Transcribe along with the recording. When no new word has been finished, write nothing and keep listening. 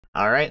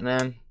Alright,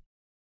 man.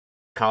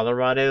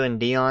 Colorado and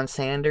Deion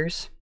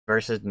Sanders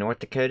versus North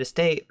Dakota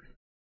State.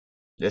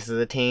 This is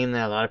a team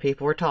that a lot of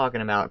people were talking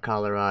about,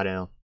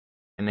 Colorado.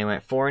 And they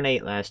went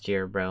 4-8 last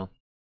year, bro.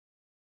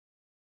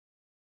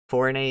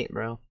 4-8,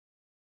 bro.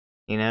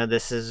 You know,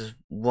 this is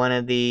one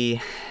of the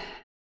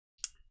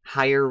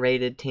higher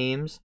rated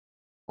teams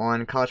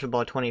on College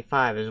Football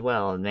 25 as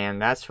well. Man,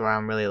 that's where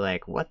I'm really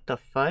like, what the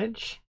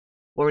fudge?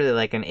 What were they,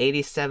 like an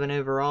 87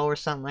 overall or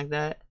something like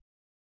that?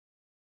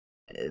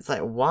 It's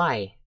like,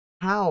 why?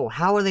 How?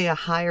 How are they a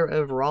higher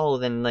overall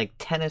than, like,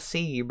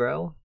 Tennessee,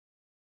 bro?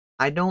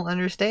 I don't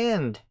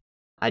understand.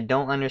 I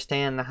don't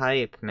understand the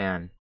hype,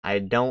 man. I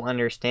don't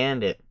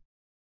understand it.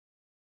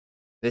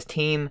 This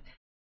team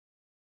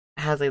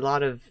has a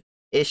lot of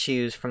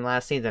issues from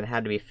last season that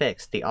had to be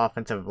fixed. The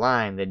offensive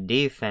line, the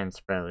defense,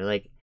 bro.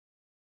 Like,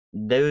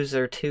 those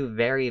are two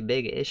very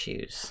big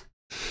issues.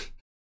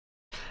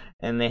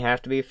 And they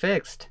have to be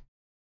fixed.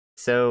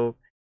 So,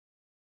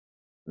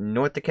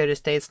 North Dakota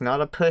State's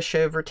not a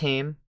pushover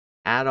team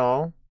at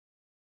all.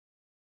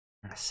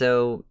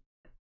 So,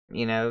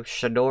 you know,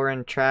 Shador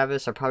and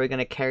Travis are probably going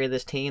to carry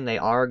this team. They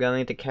are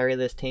going to carry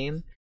this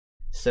team.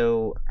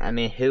 So, I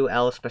mean, who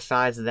else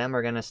besides them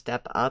are going to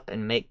step up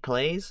and make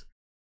plays?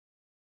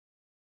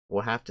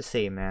 We'll have to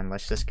see, man.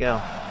 Let's just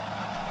go.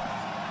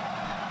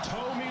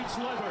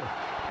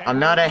 I'm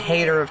not a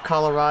hater of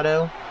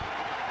Colorado,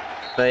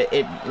 but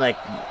it, like,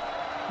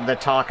 the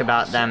talk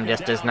about them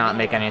just does not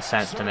make any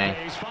sense to me.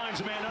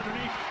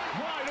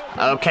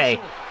 Okay,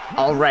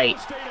 alright.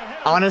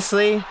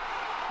 Honestly,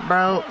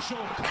 bro,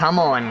 come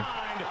on.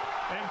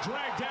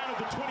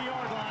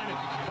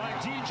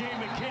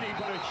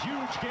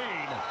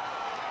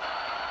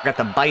 Got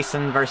the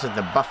Bison versus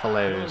the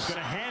Buffaloes.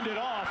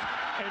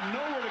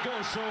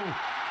 So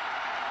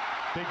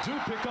they do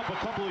pick up a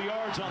couple of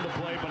yards on the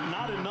play, but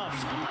not enough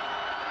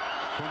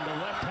from the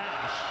left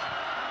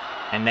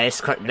hash. And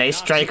they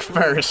strike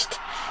first.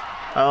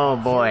 Oh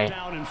boy.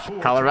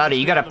 Colorado,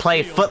 you gotta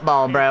play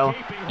football, bro.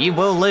 You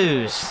will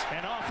lose.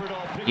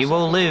 You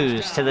will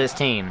lose to this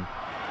team.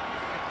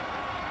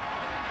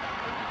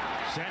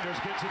 Sanders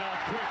gets it out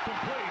quick,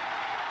 complete.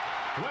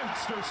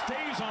 Webster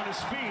stays on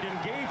his feet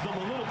and gave them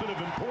a little bit of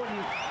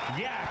important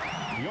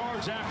yak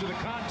yards after the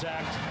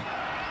contact.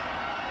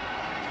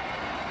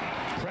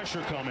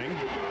 Pressure coming.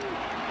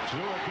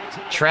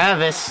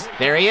 Travis,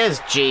 there he is.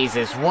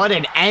 Jesus, what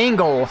an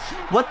angle.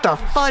 What the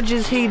fudge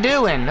is he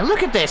doing?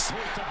 Look at this.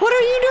 What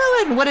are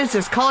you doing? What is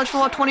this, College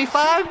Football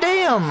 25?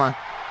 Damn.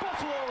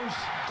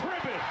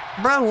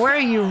 Bro, where are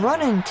you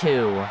running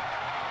to?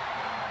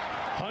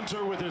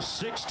 Hunter with his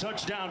 6th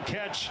touchdown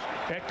catch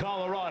at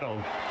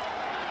Colorado.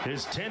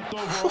 His 10th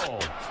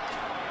overall.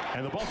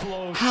 And the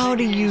Buffaloes. How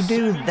do you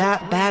do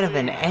that bad of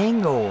an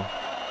angle?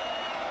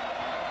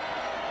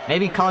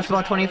 Maybe College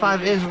Football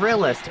 25 is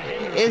realistic.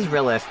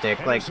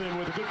 Like,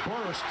 with a good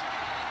burst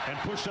and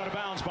pushed out of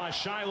bounds by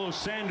Shiloh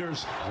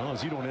Sanders. As long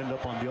as you don't end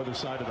up on the other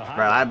side of the highway.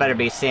 Bro, I better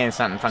be seeing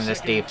something from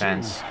this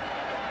defense.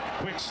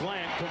 Quick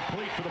slant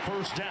complete for the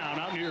first down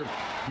out near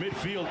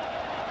midfield.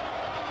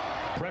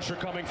 Pressure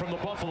coming from the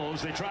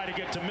Buffaloes. They try to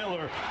get to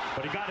Miller,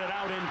 but he got it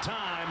out in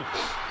time.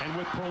 And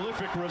with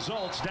prolific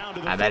results down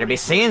to the I better be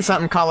seeing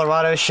something,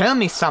 Colorado. Show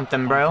me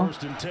something, bro.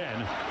 First and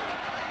 10.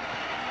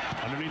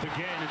 Underneath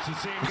again, it's the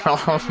same guy.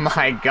 Oh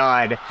my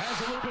god.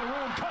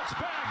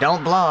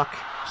 Don't block.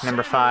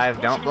 Number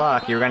 5, don't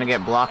block. You're gonna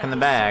get blocked in the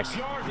back.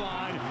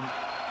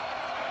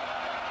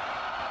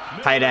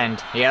 Tight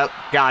end. Yep,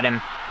 got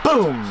him.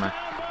 Boom!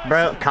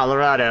 Bro,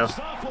 Colorado.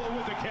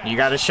 You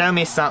gotta show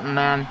me something,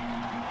 man.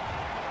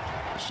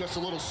 It's just a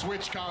little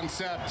switch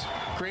concept,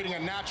 creating a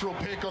natural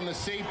pick on the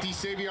safety,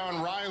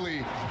 Savion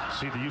Riley.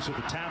 See the use of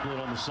the tablet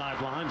on the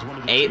sidelines.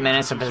 8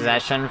 minutes of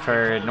possession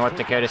for North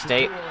Dakota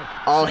State.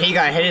 Oh, he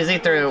got hit as he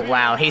threw.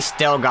 Wow, he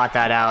still got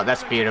that out.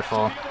 That's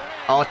beautiful.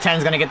 Oh,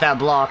 10's gonna get that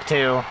block,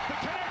 too.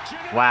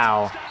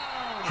 Wow.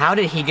 How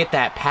did he get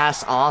that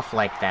pass off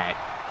like that?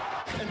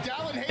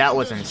 That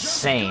was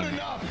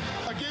insane.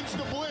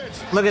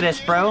 Look at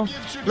this, bro.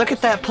 Look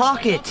at that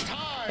pocket.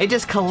 It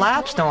just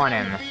collapsed on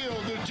him.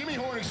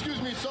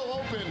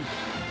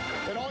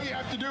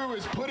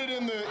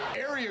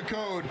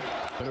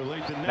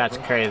 That's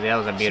crazy. That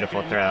was a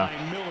beautiful throw.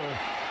 Miller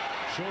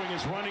showing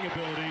his running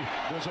ability.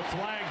 There's a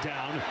flag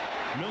down.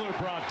 Miller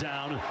brought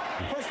down.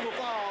 Personal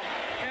foul.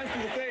 Hands to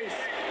the face.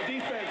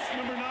 Defense,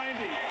 number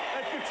 90.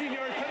 That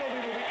 15-yard penalty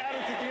will be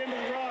added to the end of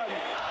the run.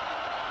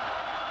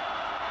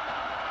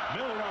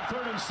 Miller on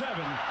 3rd and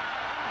 7.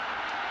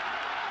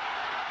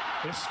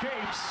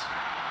 Escapes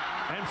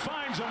and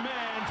finds a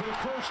man for the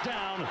first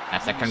down.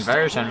 That's a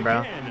conversion,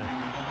 bro.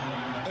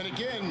 And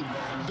again,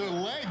 the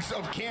legs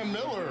of Cam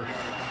Miller,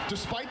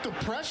 despite the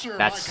pressure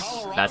that's by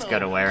Colorado, that's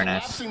good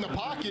awareness. collapsing the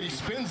pocket, he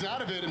spins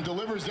out of it and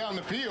delivers down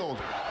the field.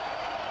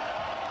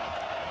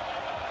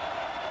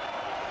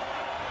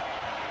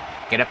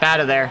 Get up out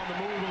of there.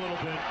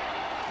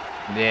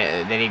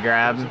 Did he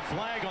grab?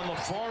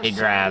 He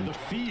grabbed.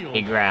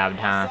 He grabbed,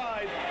 huh?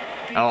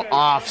 Oh,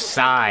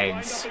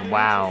 offsides.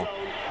 Wow.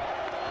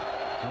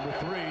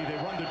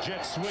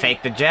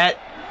 Fake the jet.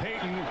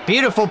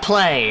 Beautiful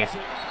play.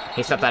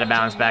 He stepped out of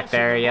bounds back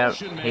there. Yep,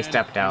 he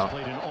stepped out.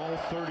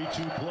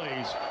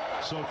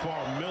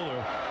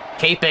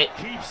 Keep it.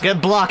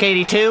 Good block,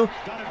 82.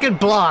 Good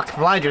block,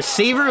 wide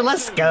receiver.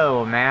 Let's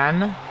go,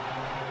 man.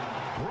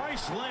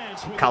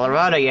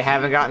 Colorado, you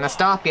haven't gotten a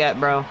stop yet,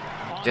 bro.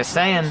 Just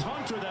saying. An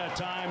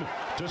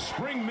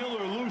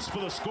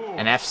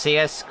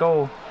FCS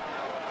school.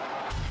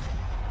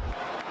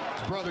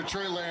 His brother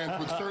Trey Lance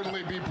would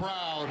certainly be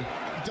proud.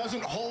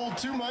 Doesn't hold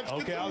too much.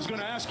 Okay, I was going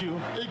to ask you.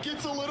 It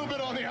gets a little bit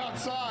on the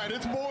outside.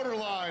 It's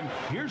borderline.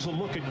 Here's a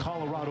look at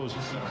Colorado's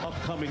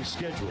upcoming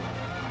schedule.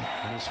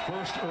 In his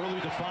first early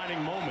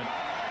defining moment,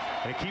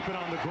 they keep it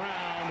on the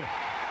ground.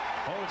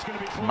 Oh, it's going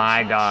to be close.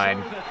 My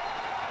God.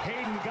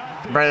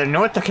 Brother,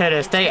 North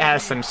Dakota State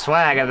has some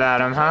swag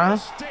about him, huh?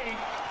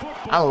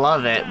 I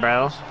love it,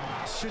 bro.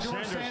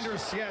 Shedeur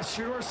Sanders, yes,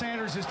 Shedeur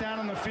Sanders is down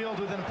on the field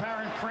with an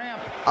apparent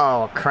cramp.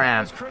 Oh,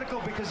 cramp. It's critical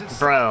because it's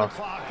Bro. the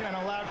clock and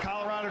allowed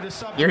Colorado to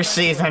sub. Your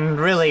season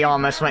really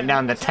almost went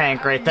down the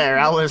tank right there.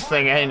 I was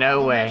thinking,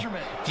 no way.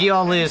 If you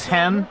all lose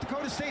him, North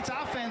Dakota State's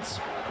offense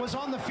was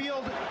on the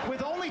field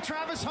with only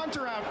Travis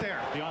Hunter out there.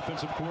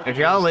 if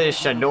y'all lose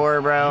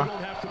Shedeur, bro, You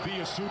don't have to be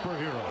a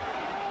superhero.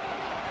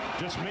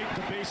 Just make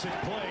the basic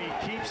play,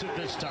 keeps it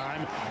this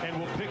time, and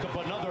will pick up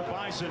another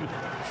Bison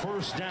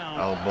first down.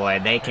 oh boy,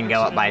 they can go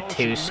up by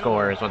 2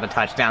 scores with a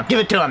touchdown. Give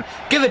it to him!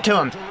 Give it to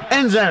him!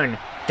 End zone!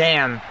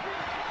 Damn.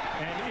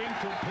 And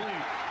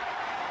incomplete.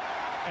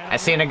 I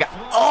seen a guy.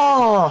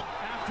 Oh!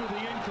 After the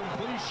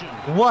incompletion.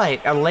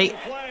 What? A late.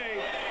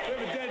 Play. We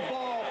have a dead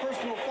ball.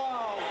 Personal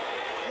foul.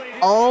 Late hit.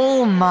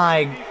 Oh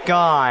my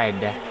God. Will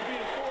be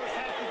enforced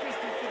half the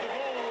distance to the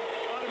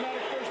goal.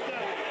 Automatic first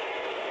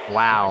down.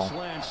 Wow.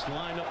 Lance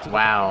line up to the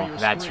Wow, bottom of your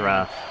that's screen.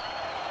 rough.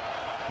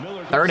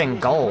 Miller Third goes and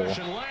through goal. his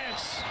progression.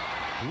 Lance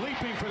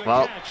leaping for the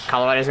Well, catch.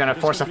 Colorado's gonna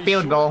It's force a gonna be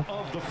field goal. short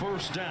of the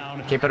first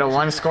down. Keep it a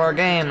 1-score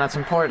game. That's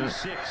important.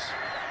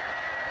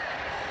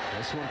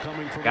 This one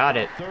coming from Got about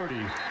it.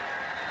 30.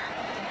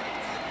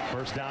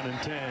 First down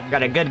and 10.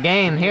 Got a good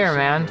game here,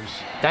 man.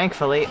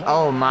 Thankfully.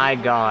 Oh my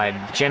God.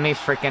 Jimmy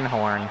freaking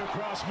Horn.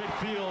 Across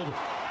midfield.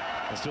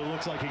 It still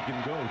looks like he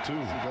can go, too.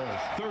 He does.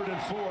 3rd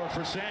and 4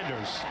 for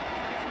Sanders.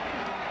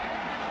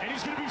 And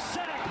he's going to be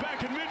sacked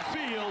back in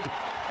midfield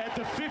at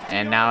the 50.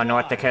 And now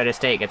North Dakota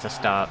State gets a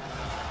stop.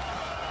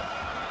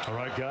 All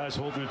right, guys,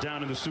 holding it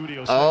down in the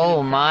studio.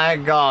 Oh my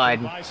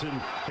God.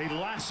 Bison, they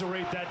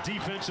lacerate that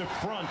defensive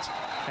front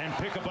and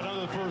pick up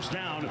another first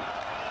down.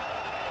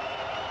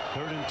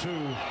 3rd and 2.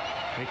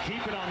 They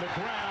keep it on the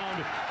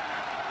ground,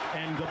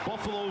 and the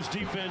Buffalo's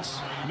defense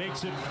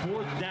makes it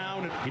 4th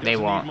down. He They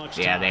doesn't won't. need much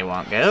Yeah, time. they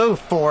won't go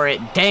for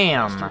it.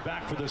 Damn.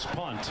 Back for this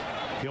punt.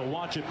 He'll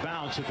watch it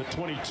bounce at the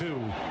 22.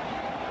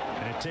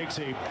 And it takes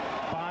a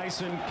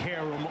Bison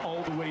carom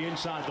all the way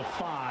inside the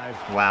 5.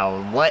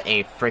 Wow, what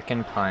a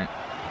freaking punt.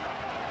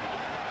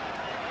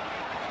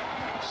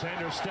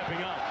 Sanders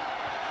stepping up.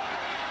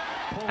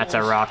 That's a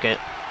Pulls. rocket.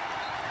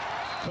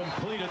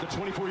 Complete at the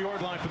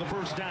 24-yard line for the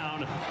first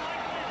down.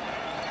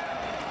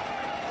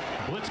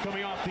 Blitz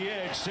coming off the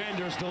edge.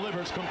 Sanders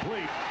delivers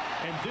complete.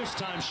 And this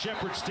time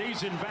Shepard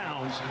stays in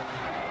bounds.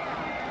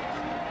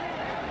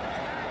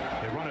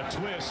 They run a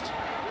twist.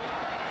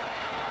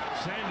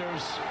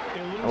 Sanders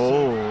elusive.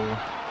 Oh,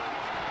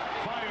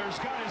 Fires,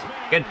 got his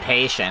man. good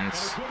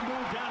patience. And a good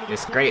move down to the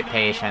Just great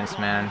 39-yard patience,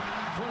 line. man.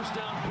 First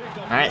down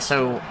pickup. Alright,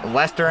 so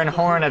Lester and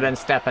Horn have been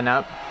stepping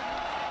up.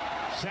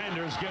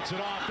 Sanders gets it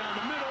off down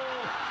the middle.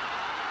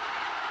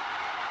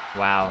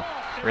 Wow.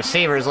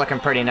 Receivers looking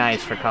pretty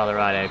nice for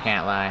Colorado,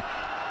 can't lie.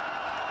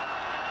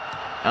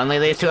 Only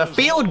leads to a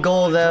field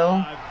goal,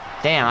 though.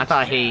 Damn, I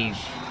thought he,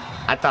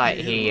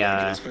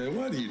 Man,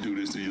 why do you do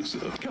this to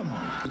yourself? Come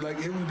on. Like,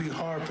 it would be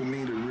hard for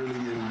me to really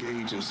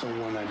engage in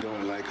someone I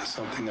don't like or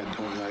something I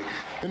don't like.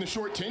 In the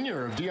short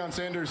tenure of Deion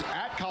Sanders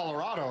at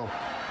Colorado,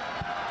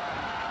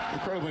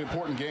 incredibly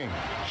important game.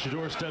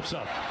 Shedeur steps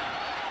up.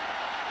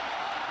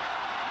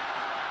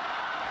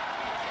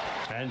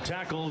 And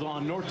tackled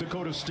on North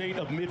Dakota State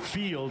of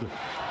midfield.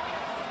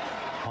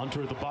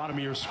 Hunter at the bottom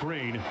of your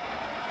screen.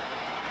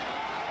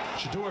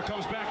 Shedeur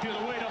comes back the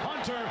other way to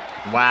Hunter.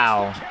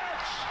 wow.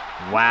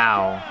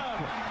 Wow.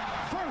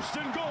 First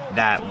and goal.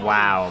 That,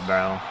 wow,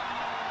 bro.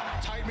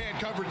 Tight man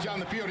coverage down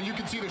the field, and you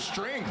can see the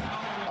strength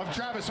of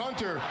Travis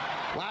Hunter.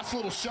 Last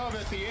little shove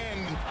at the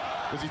end.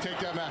 Does he take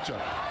that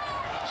matchup?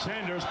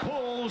 Sanders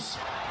pulls.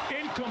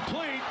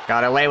 Incomplete.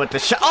 Got away with the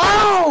shot.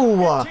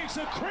 Oh! Takes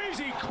a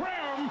crazy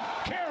carom.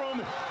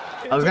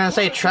 I was gonna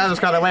say Travis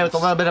got away with a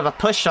little bit of a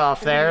push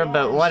off there,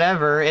 but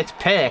whatever, it's The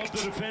picked.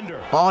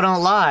 defender. Ball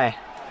don't lie.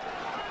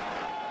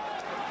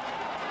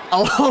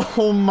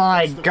 Oh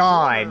my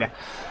God.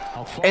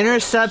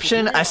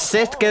 Interception,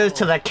 assist goes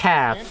to the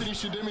calf. Anthony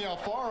Shedemi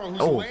Alfaro, who's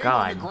Oh, laying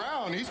God. on the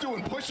ground. He's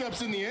doing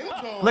push-ups in the end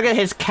zone. Look at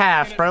his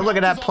calf, bro. Look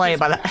at that Bounces play off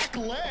by his that. back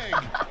leg.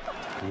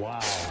 Wow.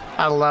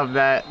 I love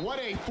that. What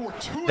a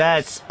fortuitous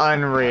That's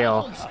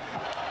unreal. bounce.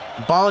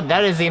 Ball,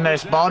 that is the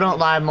most ball don't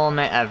lie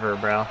moment ever,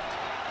 bro. And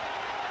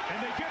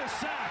they get a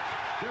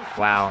sack. Their first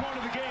Wow. one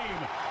of the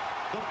game.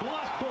 The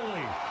block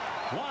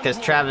bully. because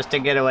Travis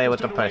did get away with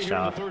the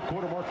push-off. Third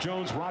quarter, Mark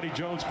Jones, Roddy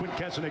Jones, Quinn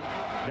Kesenick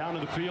down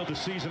in the field. The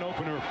season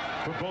opener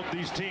for both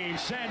these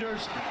teams.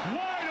 Sanders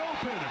wide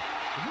open.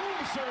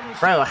 Room service.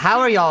 Bro, how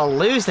are y'all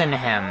losing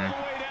him?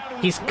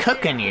 He's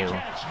cooking you.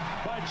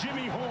 By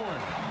Jimmy Horn.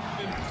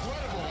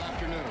 Incredible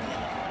afternoon.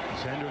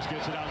 Sanders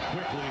gets it out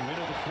quickly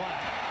into the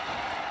flat.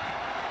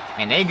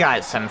 And they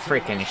got some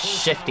freaking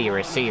shifty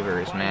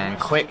receivers, man.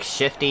 Quick,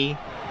 shifty.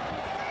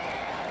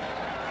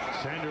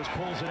 Sanders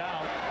pulls it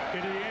out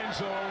into the end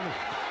zone.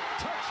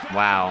 Touchdown.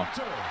 Wow.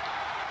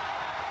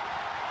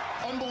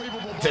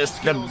 Unbelievable.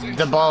 Just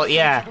the ball,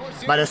 yeah.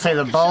 About to say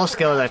the ball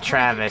skills of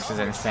Travis is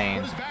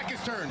insane.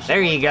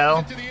 There you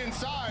go.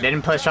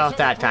 Didn't push off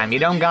that time. You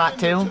don't got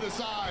to.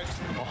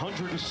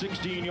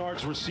 116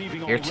 yards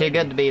receiving. You're too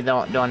good to be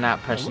doing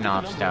that pushing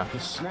off stuff.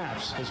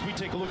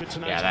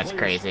 Yeah, that's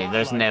crazy.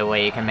 There's no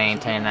way you can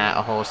maintain that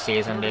a whole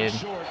season, dude.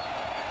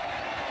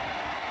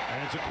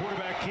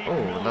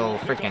 Oh, little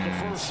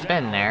freaking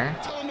spin there.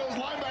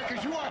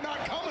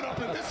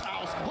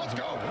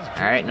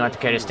 Alright, North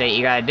Dakota State,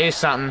 you gotta do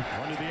something.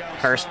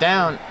 First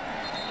down.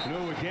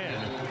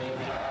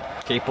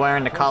 Keep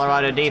wearing the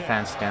Colorado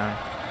defense down.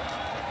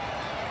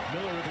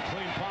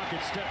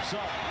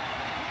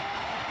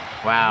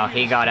 Wow,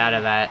 he got out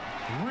of that.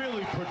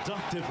 Really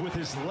productive with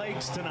his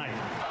legs tonight.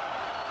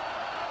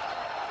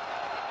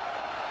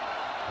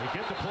 They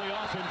get the play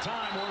off in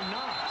time or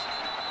not.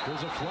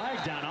 There's a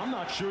flag down. I'm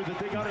not sure that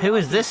they got it. Who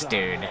is this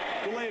dude?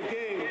 Delay of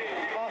game.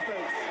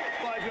 Offense.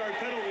 5-yard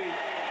penalty.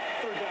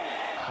 Third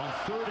down. On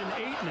 3rd and 8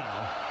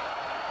 now.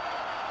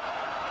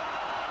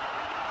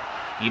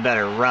 You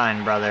better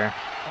run, brother.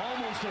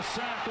 Almost a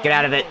sack. Get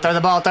out of it. Throw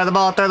the ball, throw the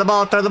ball, throw the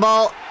ball, throw the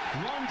ball.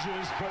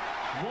 Lunges, but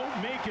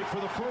won't make it for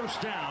the first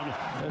down.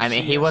 I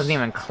mean, he wasn't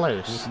even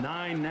close. With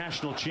 9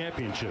 national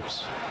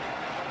championships.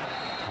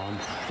 On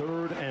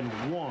 3rd and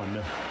 1,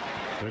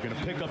 they're going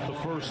to pick up the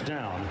first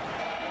down.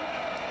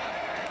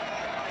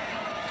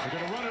 They're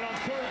going to run it on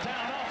 3rd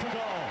down, off the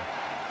goal.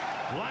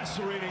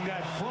 Lacerating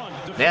that front.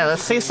 Yeah,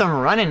 let's see some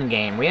running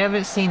game. We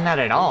haven't seen that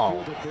at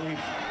all. They've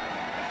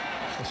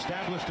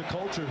established a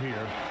culture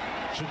here.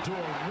 Shador,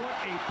 what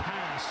a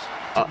pass.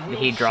 Oh, did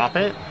he drop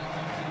it?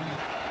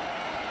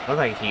 Looked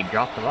like he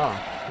dropped the ball.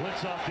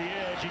 Blitz off the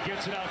edge. He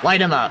gets it out.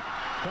 Light him up.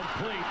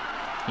 Complete.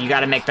 You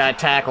got to make that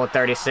tackle,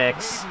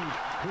 36.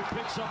 Who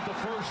picks up the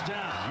first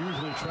down?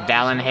 Usually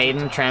Dallin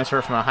Hayden, transfer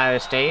from Ohio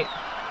State.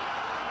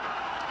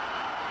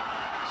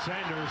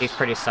 Sanders. He's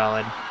pretty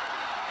solid.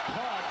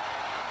 Caught.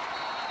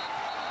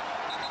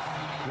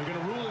 They're going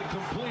to rule it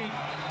complete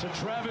to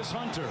Travis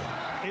Hunter.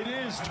 It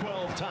is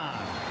 12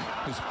 time.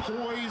 His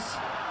poise.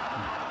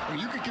 I mean,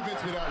 you could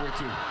convince me that way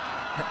too.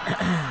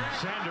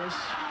 Sanders.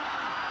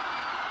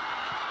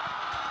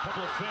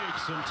 Couple of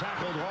fakes and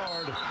tackled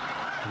hard.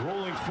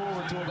 Rolling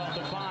forward to about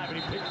the 5, and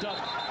he picked up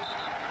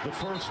the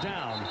first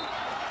down.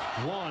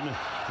 1.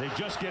 They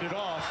just get it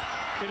off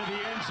into the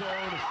end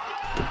zone.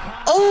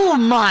 Oh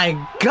my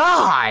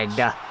God!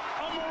 A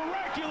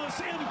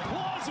miraculous,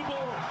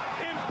 implausible,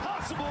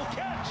 impossible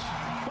catch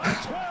by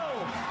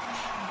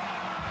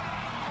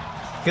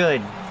 12.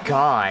 Good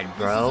God,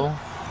 bro.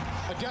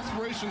 A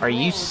desperation Are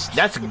you? throw.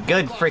 That's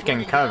good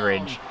freaking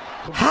coverage.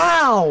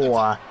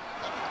 How?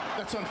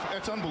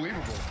 That's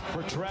unbelievable.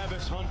 For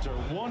Travis Hunter,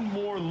 one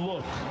more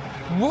look.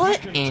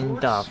 What in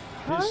the His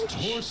fuck?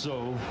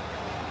 torso.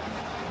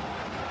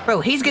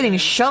 Bro, he's getting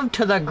shoved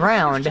to the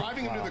ground.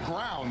 Driving him to the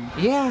ground.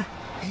 Yeah.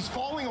 He's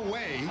falling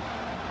away.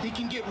 He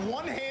can get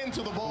one hand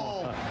to the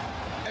ball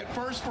at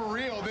first for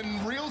real,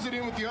 then reels it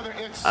in with the other.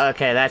 It's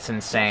Okay, that's He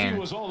insane.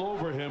 was all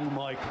over him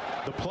like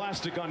the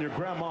plastic on your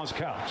grandma's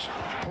couch.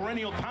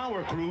 Perennial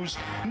power cruise,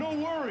 no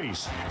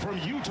worries. From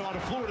Utah to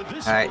Florida,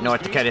 this All right,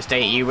 North Dakota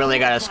State, you really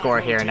got to score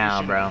here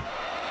now, bro.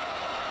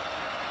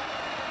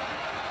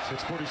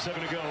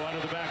 6:47 to go. Out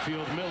of the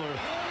backfield, Miller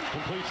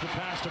completes the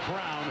pass to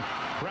Brown.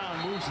 Brown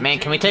moves. Man,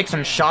 can we take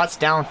some shots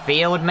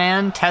downfield,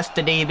 man? Test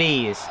the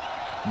DBs.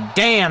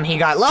 Damn, he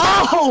got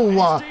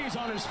low. Stays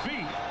on his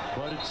feet,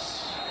 but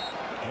it's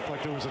looked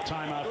like there was a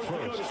timeout North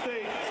Dakota first.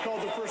 State is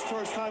called the first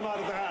timeout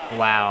of the half.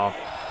 Wow.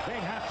 They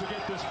have to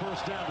get this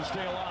first down to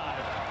stay alive,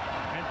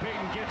 and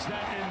Peyton gets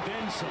that and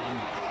then some.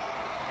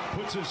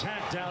 Puts his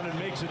hat down and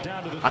makes it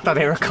down to the. I thought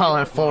they were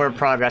calling forward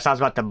progress. I was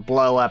about to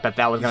blow up if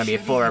that was going to be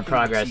forward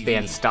progress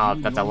being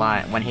stopped at the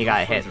line when he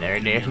got hit there,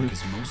 dude.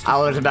 I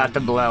was about to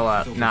blow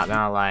up, not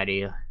gonna lie to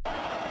you.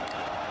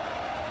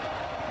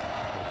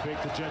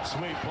 Fake the jet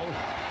sweep. Peyton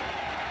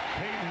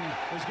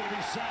is going to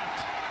be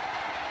sacked.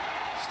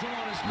 Still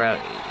on his Bro,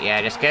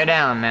 yeah, just go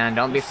down, man.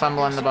 Don't be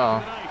fumbling the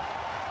ball.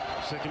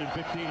 2nd and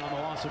 15 on the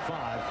loss of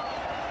 5.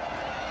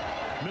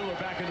 Miller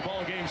back in the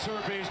ball game.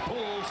 Surveys,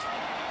 pulls,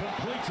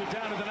 completes it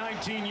down to the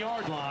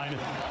 19-yard line.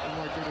 and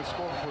like they're going to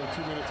score for a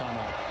 2-minute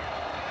timeout.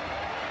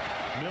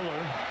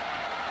 Miller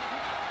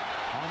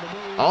on the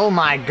move. Oh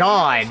my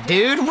God,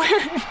 dude.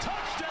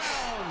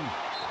 Touchdown!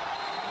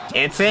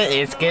 It's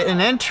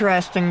getting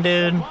interesting,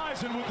 dude.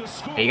 Bison with the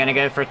score. Are you gonna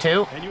go for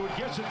 2? And you would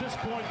guess at this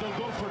point they'll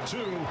go for 2.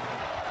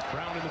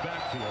 Brown in the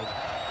backfield.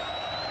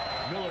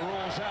 Miller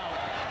rolls out.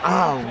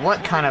 Oh,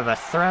 what kind of a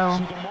throw?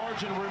 So the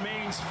margin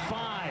remains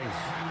 5.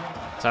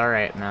 It's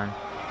alright, man.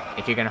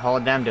 If you can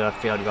hold them to a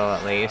field goal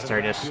at least,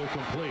 or just...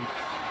 Complete.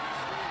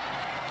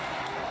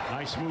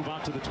 Nice move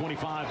out to the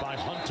 25 by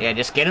Hunter. Yeah,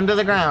 just get him to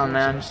the ground,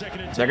 man.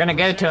 They're gonna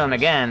go to him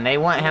again. They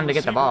want him to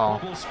get the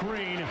ball.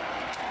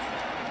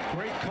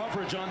 Great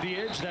coverage on the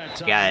edge that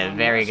time. Yeah,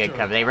 very good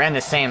cover. They ran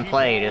the same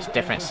play, just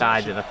different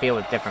sides of the field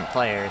with different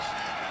players.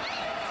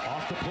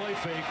 Off the play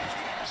fake.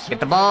 Get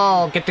the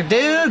ball! Get the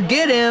dude!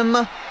 Get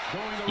him!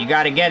 You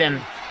gotta get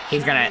him.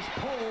 He's gonna...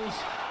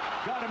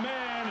 Got a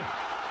man.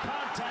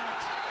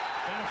 Contact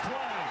and a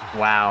flag.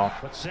 Wow.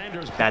 But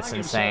Sanders That's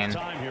insane.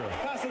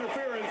 Pass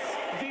interference,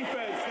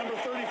 defense, number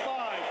 35,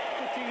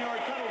 15-yard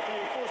penalty,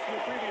 forced in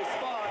the previous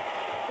spot,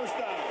 first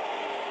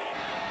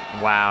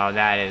down. Wow,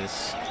 that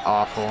is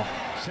awful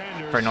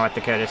Sanders for North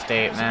Dakota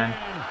State, man.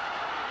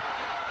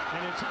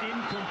 And it's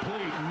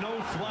incomplete.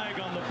 No flag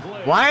on the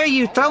play. Why are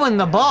you throwing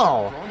the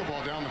ball? Throwing the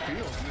ball down the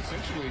field.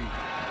 Essentially,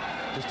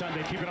 This time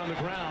they keep it on the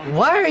ground.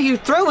 Why are you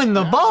throwing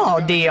the ball,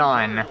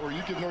 Dion? or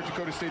you give North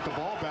Dakota State the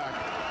ball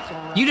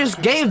back. You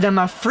just gave them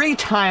a free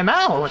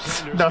timeout.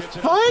 The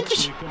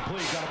fudge?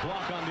 Complete. Got a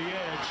block on the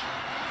edge.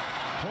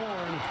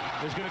 Horn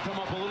is going to come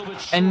up a little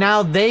bit short. And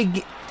now they're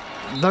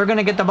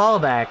gonna get the ball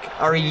back.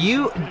 Are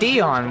you,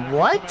 Dion?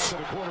 What? To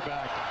the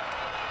quarterback.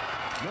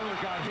 Miller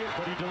got hit,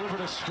 but he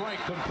delivered a strike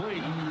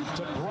complete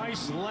to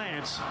Bryce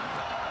Lance.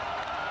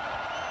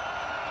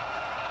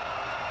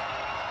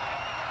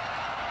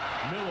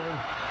 Miller.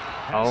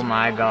 Oh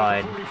my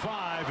God.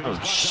 Oh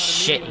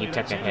shit, he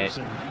took a hit.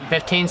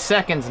 15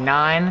 seconds,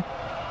 9.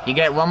 You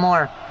get one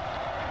more.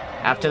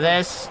 After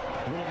this,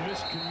 A little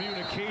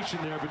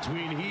miscommunication there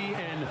between he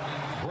and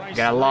Bryce. you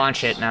gotta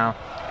launch it now.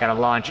 Gotta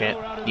launch it.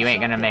 You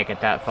ain't gonna make it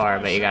that far,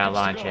 but you gotta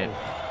launch it.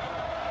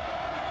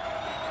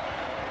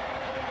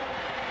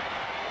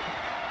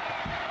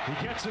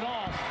 He gets it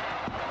off.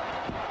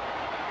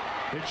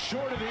 It's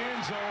short of the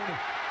end zone.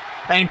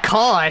 And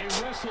caught.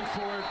 They wrestle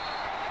for it,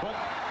 but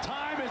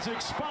time has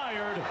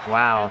expired.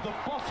 Wow. And the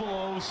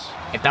Buffaloes.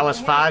 If that was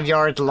 5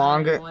 yards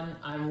longer. Everyone,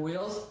 I'm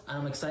Wheels, and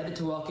I'm excited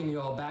to welcome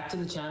you all back to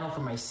the channel for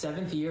my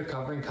 7th year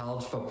covering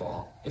college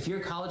football. If you're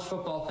a college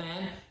football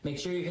fan, make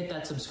sure you hit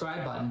that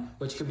subscribe button,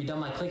 which could be done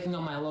by clicking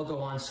on my logo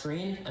on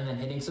screen and then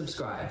hitting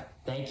subscribe.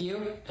 Thank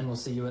you, and we'll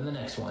see you in the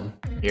next one.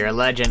 You're a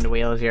legend,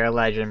 Wheels. You're a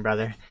legend,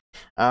 brother.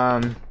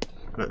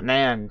 But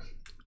man,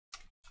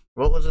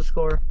 what was the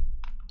score?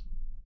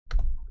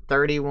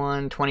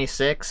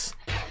 31-26.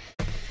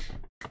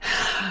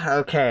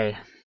 Okay.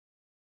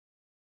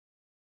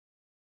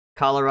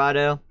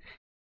 Colorado,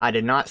 I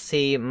did not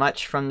see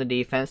much from the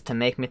defense to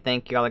make me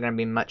think y'all are going to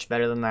be much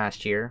better than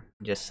last year.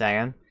 Just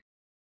saying.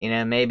 You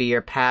know, maybe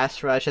your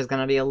pass rush is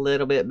going to be a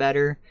little bit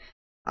better.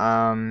 You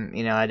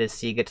know, I did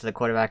see you get to the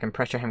quarterback and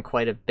pressure him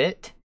quite a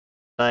bit.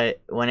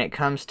 But when it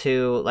comes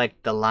to,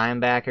 like, the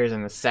linebackers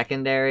and the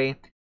secondary,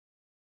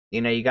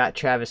 you know, you got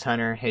Travis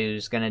Hunter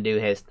who's going to do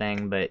his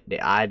thing, but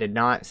I did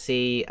not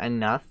see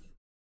enough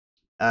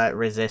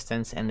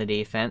resistance in the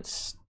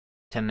defense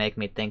to make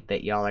me think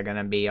that y'all are going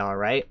to be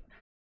alright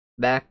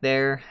back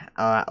there,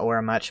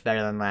 or much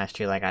better than last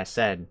year, like I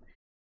said.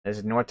 This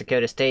is North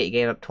Dakota State. You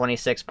gave up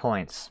 26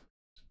 points.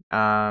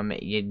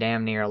 You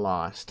damn near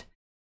lost.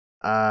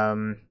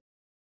 And,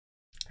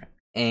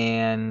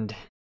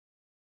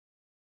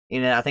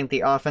 you know, I think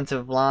the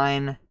offensive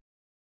line,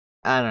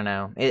 I don't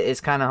know.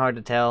 It's kind of hard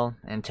to tell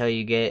until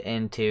you get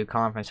into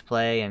conference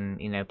play and,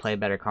 you know, play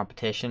better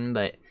competition,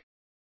 but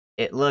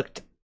it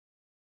looked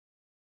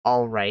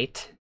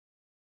alright.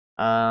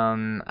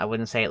 I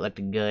wouldn't say it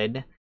looked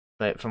good,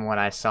 but from what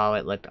I saw,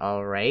 it looked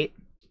alright.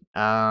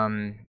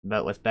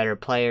 But with better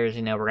players,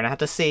 you know, we're gonna have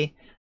to see.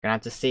 We're gonna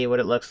have to see what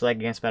it looks like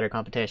against better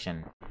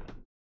competition.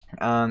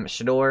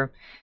 Shador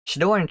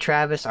and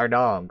Travis are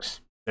dogs.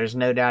 There's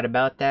no doubt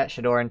about that.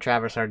 Shador and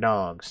Travis are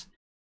dogs.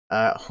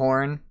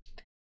 Horn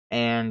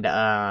and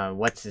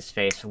what's his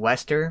face,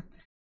 Wester,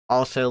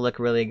 also look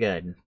really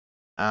good.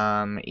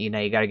 You know,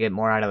 you gotta get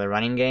more out of the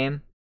running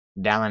game.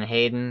 Dallin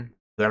Hayden,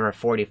 whoever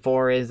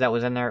 44 is that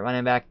was in there at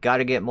running back,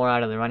 gotta get more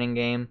out of the running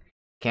game.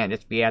 Can't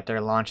just be out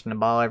there launching the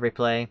ball every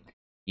play.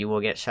 You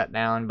will get shut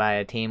down by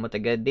a team with a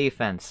good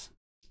defense.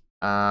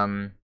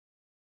 So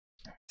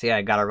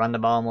yeah, gotta run the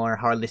ball more.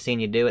 Hardly seen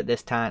you do it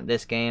this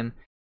game.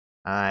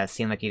 It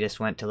seemed like you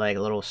just went to like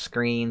little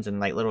screens and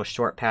like little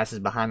short passes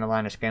behind the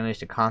line of scrimmage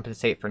to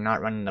compensate for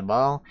not running the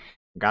ball.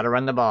 Gotta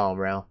run the ball,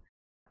 bro.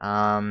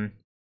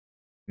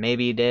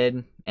 Maybe you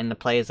did in the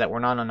plays that were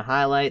not on the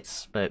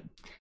highlights, but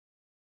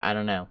I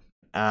don't know.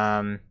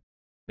 But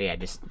yeah,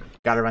 just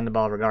gotta run the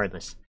ball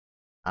regardless.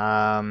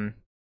 Dion,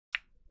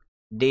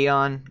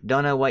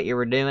 don't know what you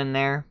were doing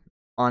there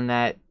on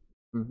that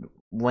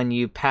when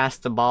you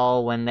passed the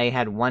ball when they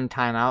had one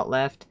timeout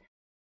left.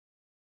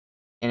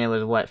 And it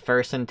was, what,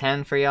 1st and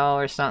 10 for y'all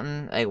or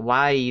something? Like,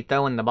 why are you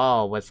throwing the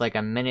ball with, like,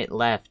 a minute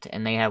left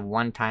and they have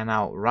one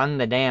timeout? Run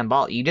the damn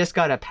ball. You just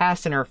got a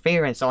pass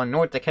interference on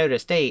North Dakota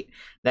State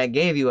that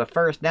gave you a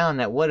 1st down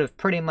that would have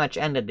pretty much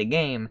ended the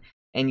game.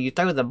 and you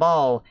throw the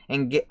ball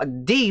and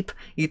get deep.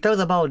 You throw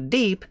the ball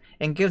deep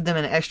and give them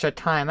an extra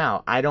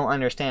timeout. I don't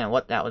understand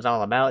what that was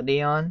all about,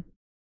 Dion.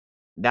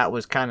 That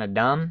was kind of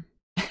dumb.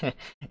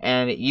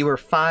 And you were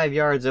 5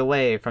 yards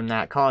away from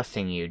that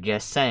costing you,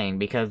 just saying,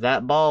 because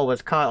that ball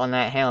was caught on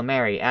that Hail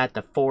Mary at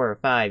the 4 or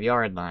 5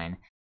 yard line.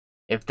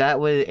 If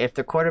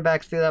the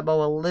quarterbacks threw that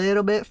ball a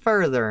little bit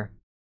further,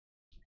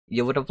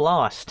 you would have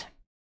lost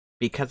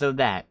because of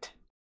that.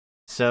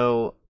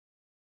 So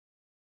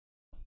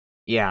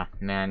yeah,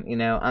 man, you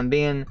know, I'm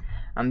being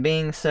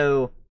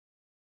so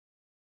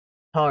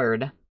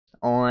hard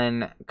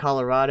on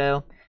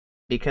Colorado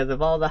because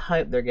of all the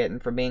hype they're getting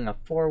for being a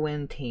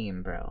 4-win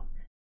team, bro.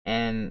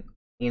 And,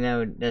 you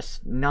know,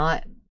 just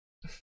not,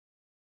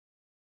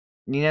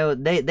 you know,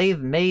 they've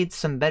made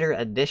some better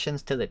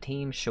additions to the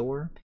team,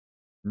 sure,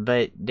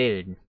 but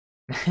dude,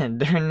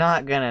 they're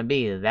not gonna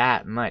be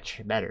that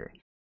much better.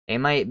 They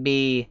might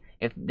be,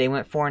 if they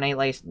went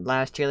 4-8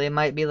 last year, they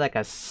might be like a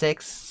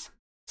 6-7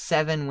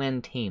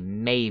 win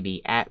team,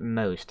 maybe at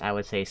most. I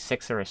would say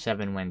 6 or a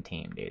 7 win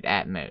team, dude,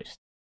 at most.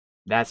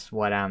 That's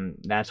what I'm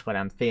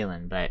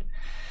feeling. But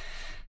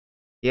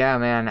yeah,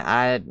 man,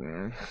 I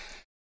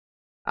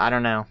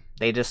don't know.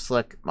 They just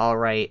look all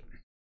right.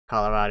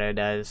 Colorado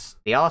does.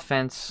 The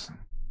offense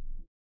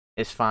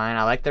is fine.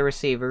 I like the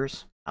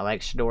receivers. I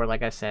like Shador,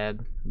 like I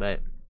said, but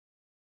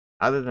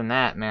other than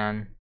that,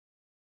 man,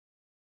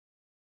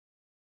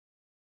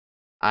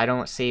 I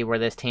don't see where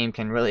this team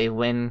can really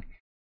win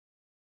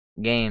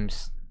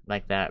games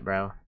like that,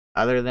 bro.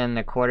 Other than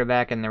the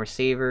quarterback and the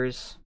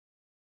receivers,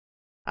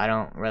 I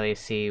don't really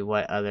see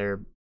what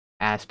other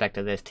aspect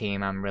of this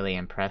team I'm really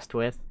impressed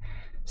with.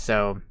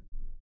 So,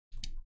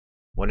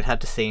 we'll just have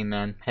to see,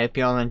 man. Hope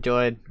y'all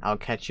enjoyed. I'll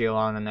catch you all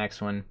on the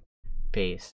next one. Peace.